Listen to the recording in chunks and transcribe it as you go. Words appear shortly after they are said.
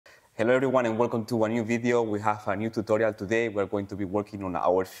Hello everyone and welcome to a new video. We have a new tutorial today. We're going to be working on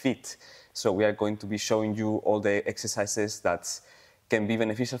our feet. So we are going to be showing you all the exercises that can be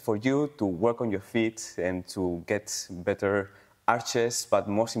beneficial for you to work on your feet and to get better arches, but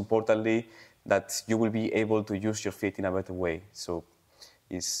most importantly, that you will be able to use your feet in a better way. So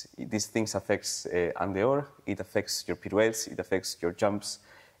these things affects andeor, it affects your pirouettes, it affects your jumps,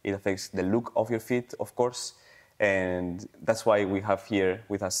 it affects the look of your feet, of course. And that's why we have here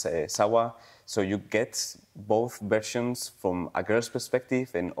with us Sawa. So you get both versions from a girl's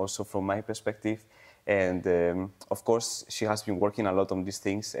perspective and also from my perspective. And of course, she has been working a lot on these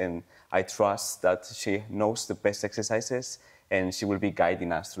things, and I trust that she knows the best exercises and she will be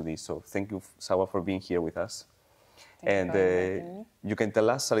guiding us through this. So thank you, Sawa, for being here with us. Thank And you can tell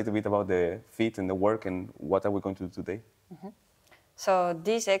us a little bit about the feet and the work and what are we going to do today? Mm-hmm. So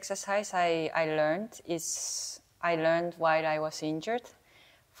this exercise I learned while I was injured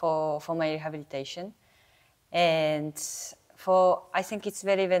for my rehabilitation. And I think it's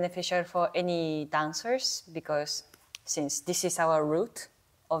very beneficial for any dancers because since this is our root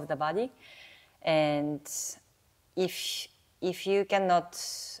of the body, and if you cannot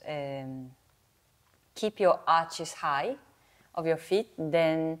keep your arches high of your feet,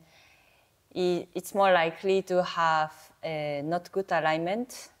 then it's more likely to have not good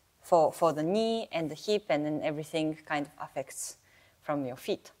alignment for the knee and the hip, and then everything kind of affects from your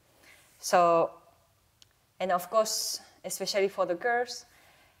feet. So, and of course, especially for the girls,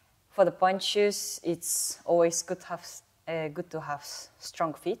 for the point shoes, it's always good to have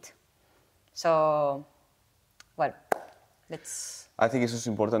strong feet. So, well, I think it's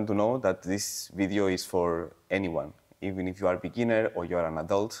also important to know that this video is for anyone. Even if you are a beginner or you are an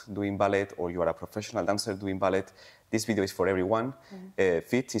adult doing ballet or you are a professional dancer doing ballet, this video is for everyone. Mm-hmm.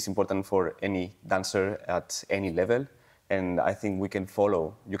 Fit is important for any dancer at any level. And I think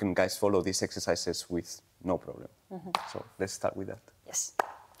you can guys follow these exercises with no problem. Mm-hmm. So let's start with that. Yes.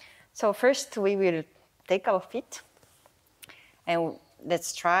 So first we will take our feet and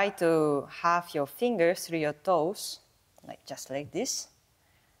let's try to have your fingers through your toes, just like this,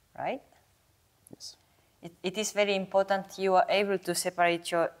 right? Yes. It is very important you are able to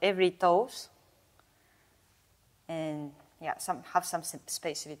separate your every toes and have some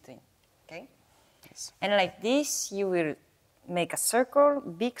space between, okay? Yes. And like this, you will make a circle,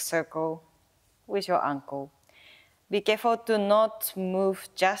 big circle with your ankle. Be careful to not move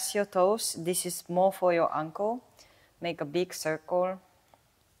just your toes. This is more for your ankle. Make a big circle.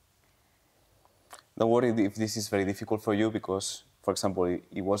 Don't worry if this is very difficult for you because, for example,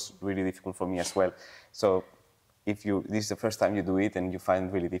 it was really difficult for me as well. So if this is the first time you do it and you find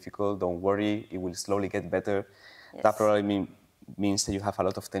it really difficult, don't worry, it will slowly get better. Yes. That probably means that you have a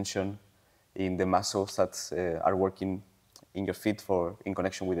lot of tension in the muscles that are working in your feet in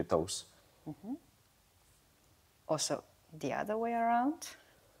connection with the toes. Mm-hmm. Also, the other way around.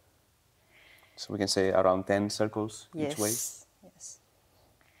 So we can say around 10 circles each way. Yes.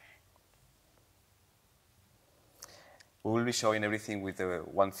 We will be showing everything with the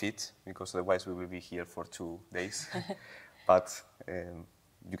one feet because otherwise we will be here for 2 days. But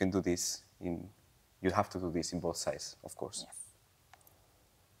you can do this you have to do this in both sides, of course. Yes.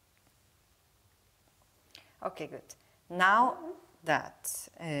 Okay, good. Now that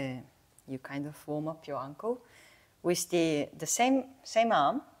you kind of warm up your ankle with the same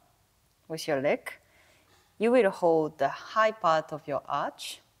arm, with your leg, you will hold the high part of your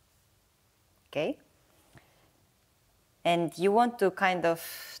arch, okay? And you want to kind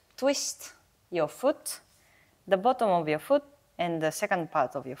of twist your foot, the bottom of your foot and the second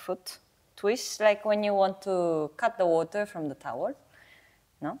part of your foot. Twist like when you want to cut the water from the towel,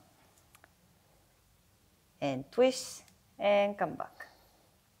 no? And twist and come back.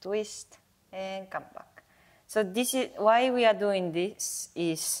 Twist and come back. So this is why we are doing this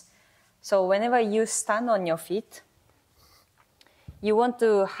is, so whenever you stand on your feet, you want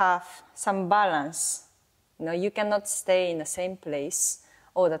to have some balance. You cannot stay in the same place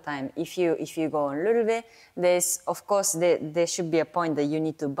all the time. If you go a little bit, of course there should be a point that you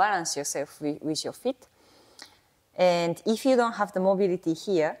need to balance yourself with your feet. And if you don't have the mobility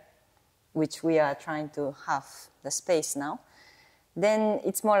here, which we are trying to have the space now, then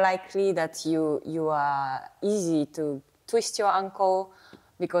it's more likely that you are easy to twist your ankle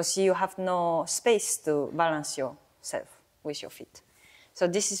because you have no space to balance yourself with your feet. So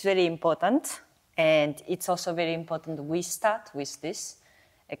this is very important. And it's also very important we start with this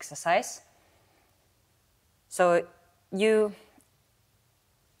exercise. So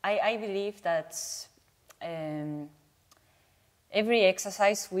I believe that every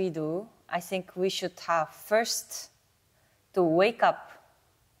exercise we do, I think we should have first to wake up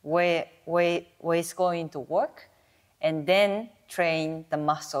where it's going to work, and then train the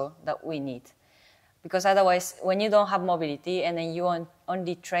muscle that we need. Because otherwise, when you don't have mobility and then you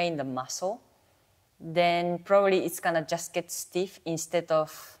only train the muscle, then probably it's gonna just get stiff instead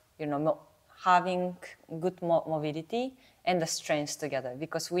of, you know, having good mobility and the strength together,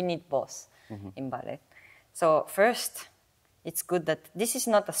 because we need both in ballet. So first, it's good that this is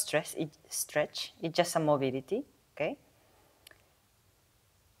not a stretch, it's just a mobility, okay?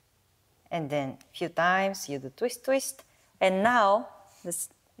 And then a few times you do twist, twist. And now,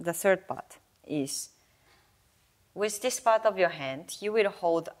 the third part is, with this part of your hand, you will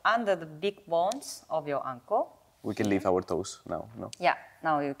hold under the big bones of your ankle. We can leave our toes now, no? Yeah,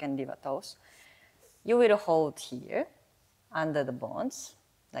 now you can leave your toes. You will hold here, under the bones,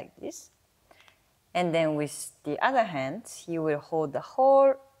 like this. And then with the other hand, you will hold the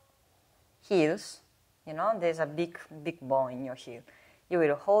whole heels. You know, there's a big bone in your heel. You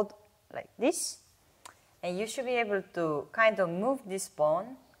will hold like this. And you should be able to kind of move this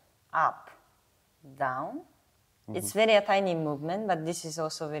bone up, down. It's very a tiny movement, but this is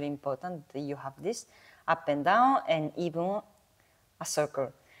also very important that you have this up and down and even a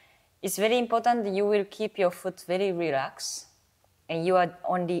circle. It's very important that you will keep your foot very relaxed and you are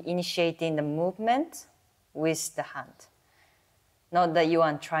only initiating the movement with the hand. Not that you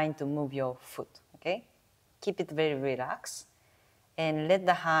are trying to move your foot, okay? Keep it very relaxed and let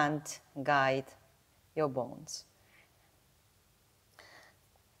the hand guide your bones.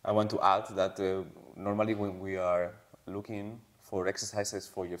 I want to add that normally when we are looking for exercises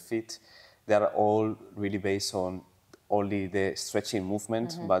for your feet, they are all really based on only the stretching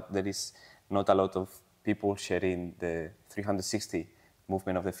movement, but there is not a lot of people sharing the 360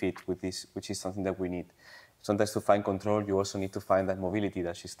 movement of the feet with this, which is something that we need. Sometimes to find control, you also need to find that mobility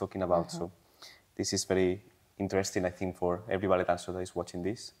that she's talking about. So this is very interesting, I think, for every ballet dancer that is watching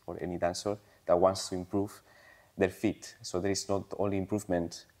this, or any dancer that wants to improve their feet. So there is not only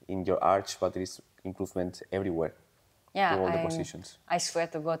improvement in your arch, but there is improvement everywhere. Yeah, through all the positions. I swear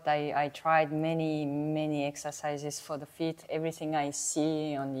to God, I tried many exercises for the feet, everything I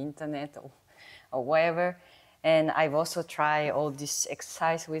see on the internet or wherever. And I've also tried all this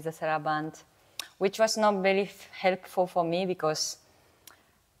exercise with the TheraBand, which was not very helpful for me because,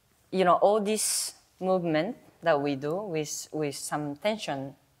 you know, all this movement that we do with some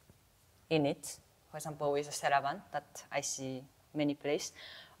tension in it, for example, with the TheraBand that I see many places,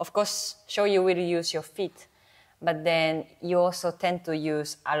 of course, sure you will use your feet, but then you also tend to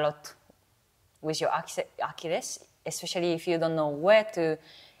use a lot with your Achilles, especially if you don't know where to,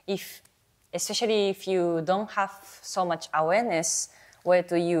 especially if you don't have so much awareness where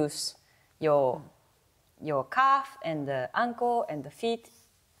to use your calf and the ankle and the feet.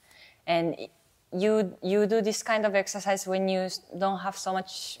 And you do this kind of exercise when you don't have so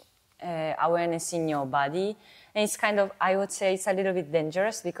much awareness in your body. And it's kind of, I would say it's a little bit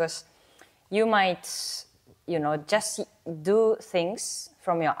dangerous because you might, you know, just do things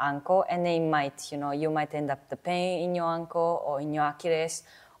from your ankle and they might, you know, you might end up the pain in your ankle or in your Achilles,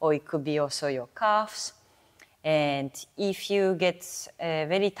 or it could be also your calves. And if you get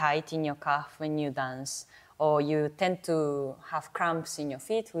very tight in your calf when you dance, or you tend to have cramps in your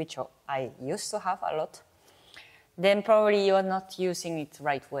feet, which I used to have a lot, then probably you are not using it the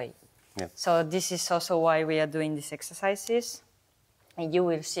right way. Yeah. So this is also why we are doing these exercises. And you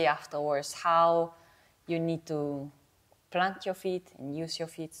will see afterwards how you need to plant your feet and use your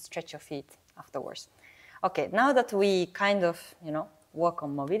feet, stretch your feet afterwards. Okay, now that we kind of, you know, work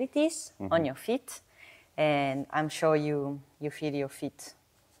on mobilities on your feet, and I'm sure you feel your feet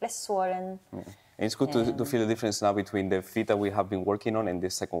less swollen. Yeah. It's good to feel the difference now between the feet that we have been working on and the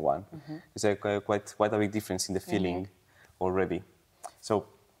second one. It's quite a big difference in the feeling already. So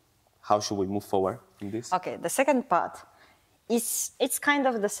how should we move forward in this? Okay, the second part is it's kind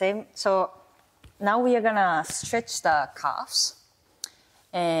of the same. So now we are gonna stretch the calves,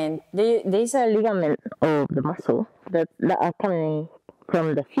 and there's a ligament of the muscle that are coming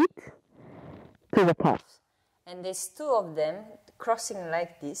from the feet to the calves, and there's two of them crossing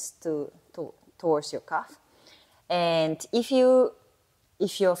like this towards your calf. And if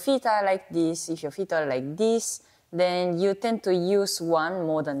your feet are like this, if your feet are like this, then you tend to use one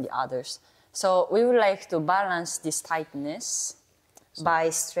more than the others. So we would like to balance this tightness by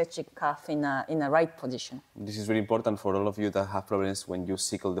stretching calf in a right position. This is really important for all of you that have problems when you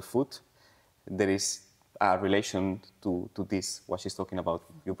cycle the foot. There is a relation to this, what she's talking about.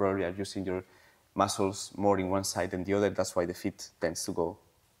 You probably are using your muscles more in one side than the other. That's why the feet tends to go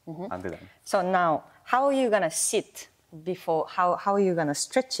under them. So now, how are you going to sit before how you're gonna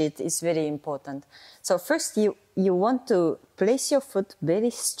stretch it is very important. So first you want to place your foot very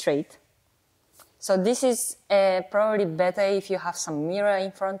straight. So this is probably better if you have some mirror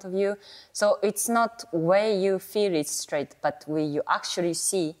in front of you. So it's not where you feel it's straight, but where you actually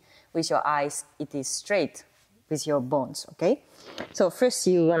see with your eyes it is straight with your bones, okay? So first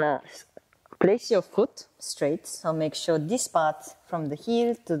you wanna place your foot straight. So make sure this part from the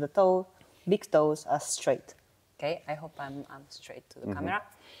heel to the toe, big toes are straight. Okay, I hope I'm straight to the camera.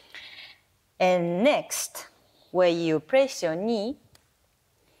 And next, where you place your knee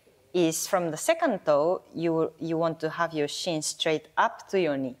is from the second toe, you want to have your shin straight up to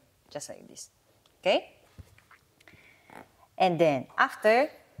your knee, just like this, okay? And then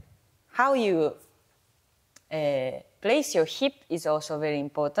after, how you place your hip is also very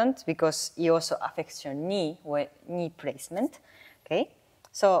important because it also affects your knee placement, okay?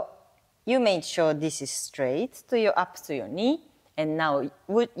 So you made sure this is straight up to your knee, and now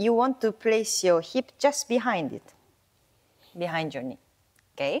you want to place your hip just behind it, behind your knee,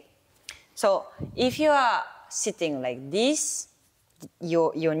 okay? So if you are sitting like this,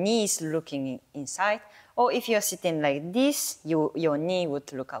 your knee is looking inside, or if you are sitting like this, your knee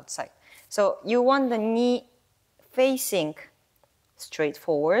would look outside. So you want the knee facing straight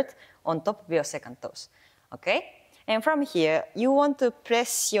forward on top of your second toes, okay? And from here, you want to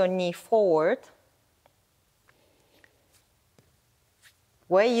press your knee forward.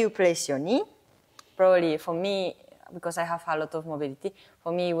 Where you place your knee, probably for me, because I have a lot of mobility,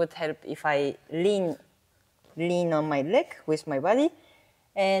 for me it would help if I lean on my leg with my body.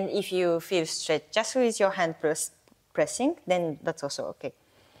 And if you feel straight just with your hand pressing, then that's also okay.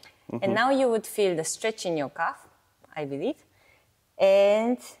 And now you would feel the stretch in your calf, I believe.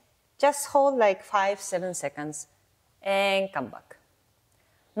 And just hold like 5-7 seconds and come back.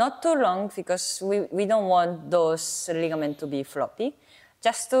 Not too long because we don't want those ligaments to be floppy.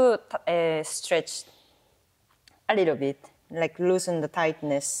 Just to stretch a little bit, like loosen the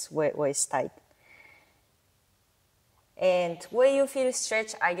tightness where it's tight. And where you feel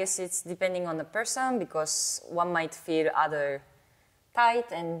stretch, I guess it's depending on the person because one might feel other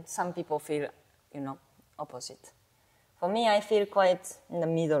tight and some people feel, opposite. For me, I feel quite in the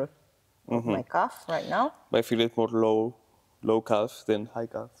middle of my calf right now. I feel it more low calf than high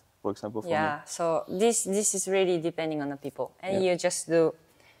calf, for example, for me. Yeah, so this is really depending on the people. And you just do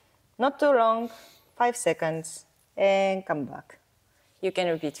not too long, 5 seconds, and come back. You can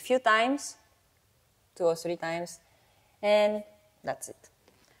repeat a few times, 2 or 3 times, and that's it.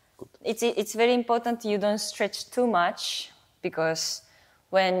 Good. It's very important you don't stretch too much because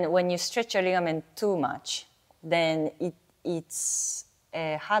when you stretch your ligament too much, then it's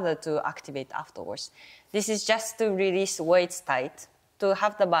harder to activate afterwards. This is just to release where it's tight, to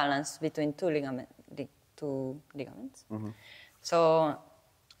have the balance between two ligaments. So,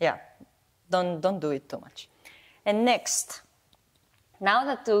 yeah, don't do it too much. And next, now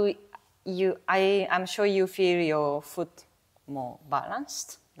that I'm sure you feel your foot more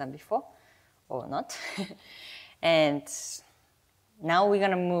balanced than before, or not. And now we're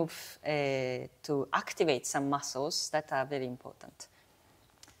gonna move to activate some muscles that are very important.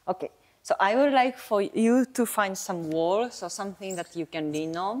 Okay, so I would like for you to find some walls or something that you can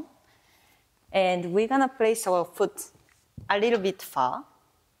lean on. And we're gonna place our foot a little bit far.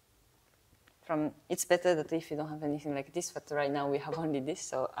 It's better that if you don't have anything like this, but right now we have only this,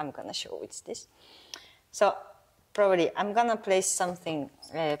 so I'm gonna show it's this. So probably I'm gonna place something,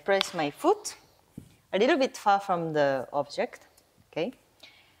 press my foot a little bit far from the object, okay?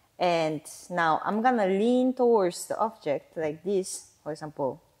 And now I'm gonna lean towards the object like this, for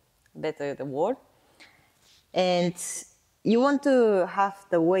example, better the wall. And you want to have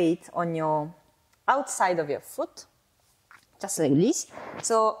the weight on your outside of your foot, just like this.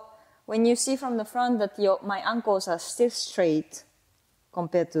 So when you see from the front that my ankles are still straight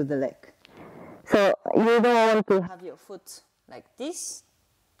compared to the leg. So you don't want to have your foot like this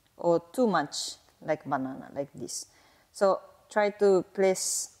or too much like banana, like this. So try to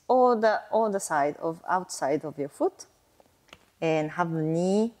place all the side of outside of your foot and have the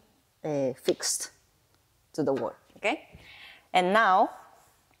knee fixed to the wall, okay? And now,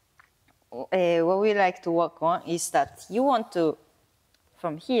 what we like to work on is that you want to,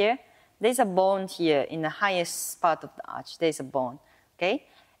 from here, there's a bone here in the highest part of the arch. There's a bone, okay?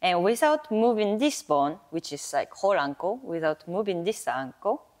 And without moving this bone, which is like whole ankle, without moving this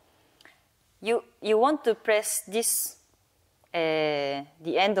ankle, you want to press this,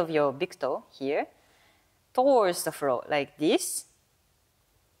 the end of your big toe here, towards the floor, like this,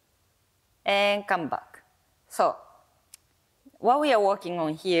 and come back. So what we are working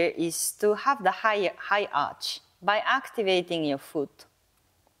on here is to have the high arch by activating your foot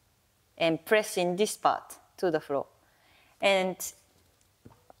and pressing this part to the floor. And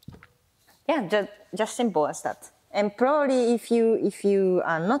yeah, just simple as that. And probably if you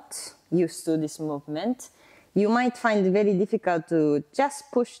are not used to this movement, you might find it very difficult to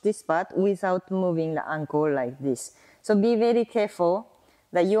just push this part without moving the ankle like this. So be very careful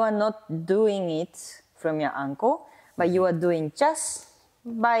that you are not doing it from your ankle, but you are doing just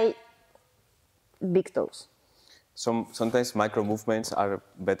by big toes. Sometimes micro movements are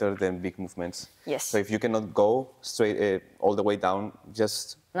better than big movements. Yes. So if you cannot go straight all the way down,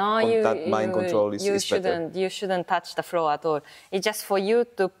 just that mind control is better. You shouldn't touch the floor at all. It's just for you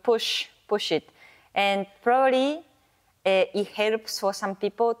to push it. And probably it helps for some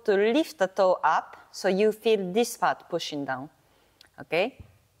people to lift the toe up so you feel this part pushing down, okay?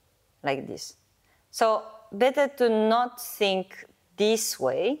 Like this. So better to not think this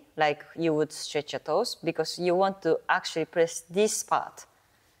way, like you would stretch your toes, because you want to actually press this part,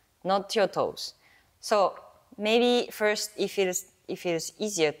 not your toes. So maybe first it feels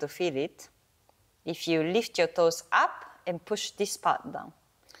easier to feel it if you lift your toes up and push this part down.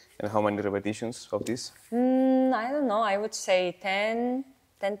 And how many repetitions of this? I don't know. I would say 10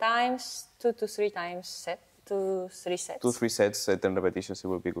 times, 2 to 3 times set, 2, 3 sets. 2, 3 sets, 10 repetitions, it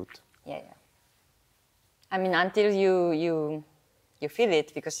will be good. Yeah. I mean, until you feel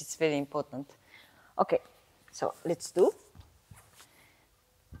it, because it's very important. Okay, so let's do.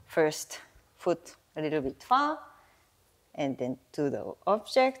 First, foot a little bit far, and then to the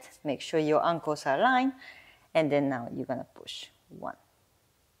object. Make sure your ankles are aligned, and then now you're gonna push 1.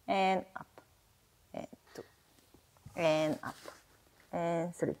 And up, and 2, and up,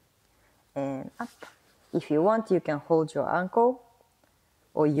 and 3, and up. If you want, you can hold your ankle,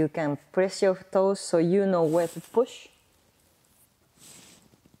 or you can press your toes so you know where to push.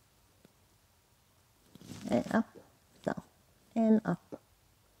 And up, down, and up,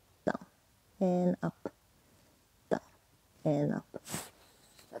 down, and up, down, and up.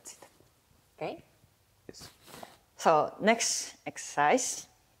 That's it. Okay? Yes. So next exercise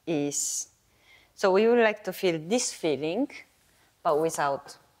is, so we would like to feel this feeling, but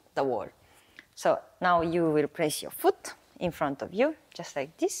without the wall. So now you will place your foot in front of you, just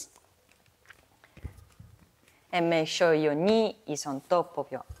like this. And make sure your knee is on top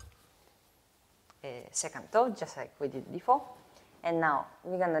of your second toe, just like we did before. And now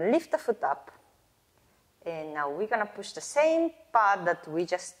we're gonna lift the foot up. And now we're gonna push the same part that we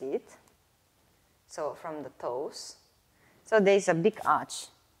just did. So from the toes. So there's a big arch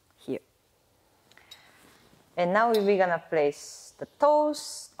here. And now we're gonna place the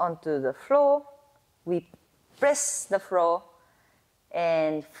toes onto the floor. We press the floor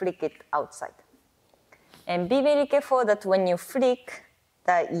and flick it outside. And be very careful that when you flick,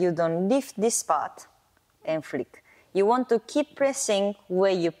 that you don't lift this part and flick. You want to keep pressing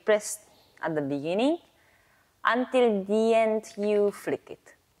where you pressed at the beginning until the end you flick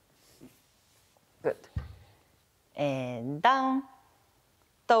it. Good. And down,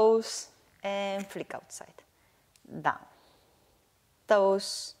 toes, and flick outside. Down,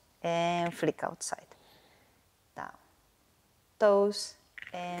 toes, and flick outside. Down, toes,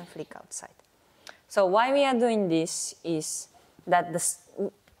 and flick outside. So why we are doing this is that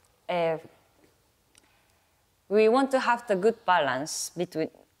we want to have the good balance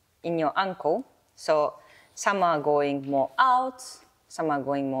in your ankle. So some are going more out, some are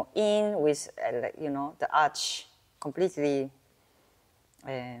going more in with, the arch completely,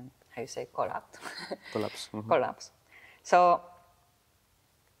 collapsed. Collapse. Mm-hmm. Collapse. So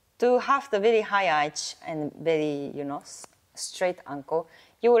to have the very high arch and very, straight ankle,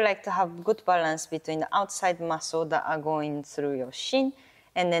 you would like to have good balance between the outside muscle that are going through your shin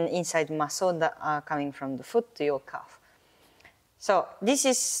and then inside muscle that are coming from the foot to your calf. So this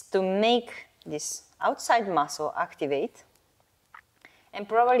is to make this outside muscle activate, and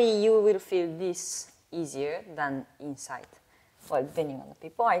probably you will feel this easier than inside. Well, depending on the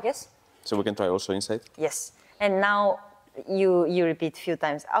people, I guess. So we can try also inside? Yes. And now you repeat a few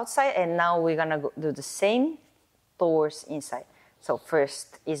times outside, and now we're gonna do the same towards inside. So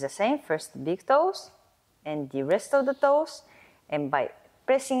first is the same, first the big toes, and the rest of the toes, and by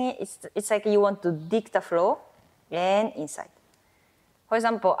pressing it, it's like you want to dig the floor and inside. For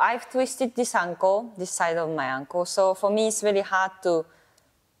example, I've twisted this ankle, this side of my ankle, so for me it's very hard to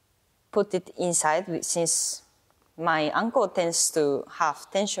put it inside since my ankle tends to have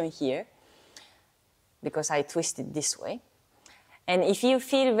tension here because I twist it this way. And if you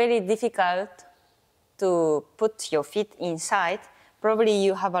feel very difficult to put your feet inside, probably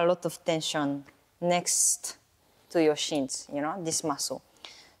you have a lot of tension next to your shins, this muscle.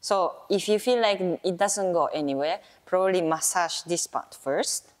 So if you feel like it doesn't go anywhere, probably massage this part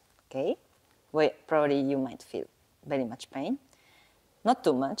first, okay? Where probably you might feel very much pain. Not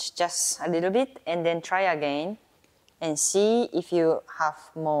too much, just a little bit, and then try again and see if you have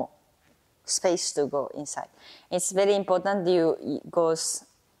more space to go inside. It's very important it goes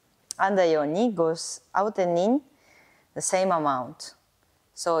under your knee, goes out and in the same amount,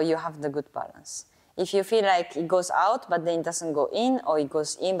 so you have the good balance. If you feel like it goes out but then it doesn't go in, or it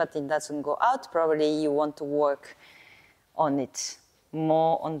goes in but it doesn't go out, probably you want to work on it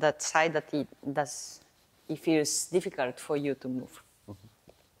more on that side that it feels difficult for you to move.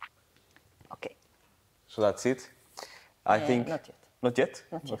 Okay. So that's it. I think not yet. Not yet?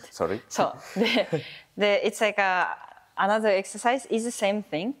 Not yet. Oh, sorry. So it's like another exercise is the same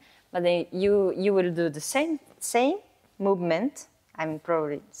thing, but then you will do the same movement.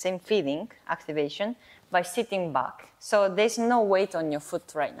 Probably same feeling activation by sitting back. So there's no weight on your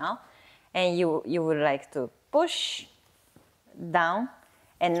foot right now, and you would like to push down,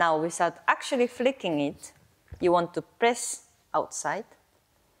 and now without actually flicking it, you want to press outside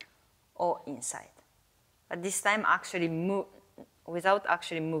or inside. But this time actually move without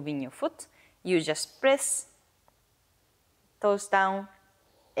actually moving your foot. You just press toes down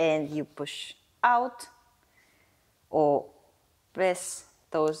and you push out, or press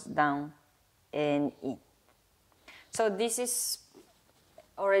toes down and in. So this is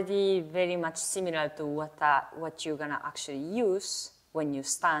already very much similar to what you're gonna actually use when you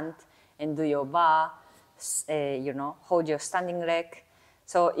stand and do your bar, hold your standing leg.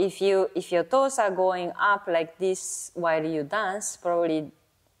 So if your toes are going up like this while you dance, probably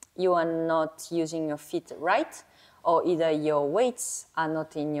you are not using your feet right, or either your weights are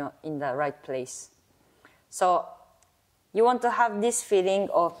not in the right place. So you want to have this feeling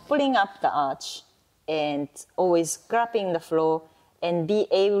of pulling up the arch and always grabbing the floor and be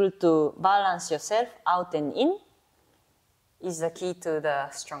able to balance yourself out and in is the key to the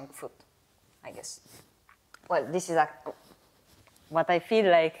strong foot, I guess. Well, this is what I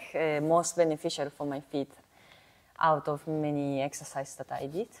feel like most beneficial for my feet out of many exercises that I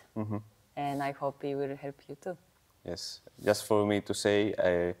did. Mm-hmm. And I hope it will help you too. Yes, just for me to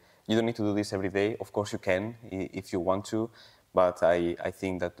say, you don't need to do this every day. Of course you can if you want to, but I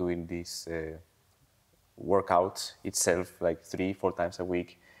think that doing this workout itself like 3-4 times a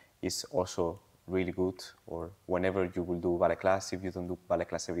week is also really good. Or whenever you will do ballet class, if you don't do ballet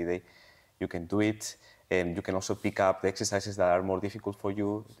class every day, you can do it. And you can also pick up the exercises that are more difficult for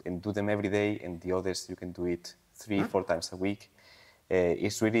you and do them every day, and the others you can do it 3-4 times a week.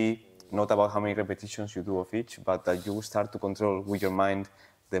 It's really not about how many repetitions you do of each, but that you will start to control with your mind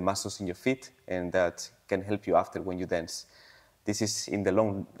the muscles in your feet, and that can help you after when you dance. This is in the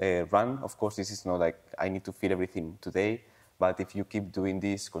long run. Of course, this is not like I need to feel everything today, but if you keep doing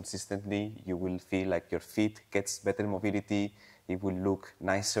this consistently, you will feel like your feet gets better mobility, it will look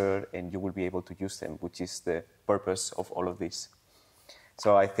nicer, and you will be able to use them, which is the purpose of all of this.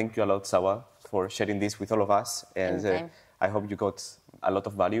 So I thank you a lot, Sawa, for sharing this with all of us, and I hope you got a lot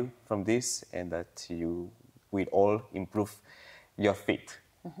of value from this and that you will all improve your feet.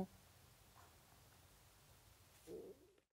 Mm-hmm.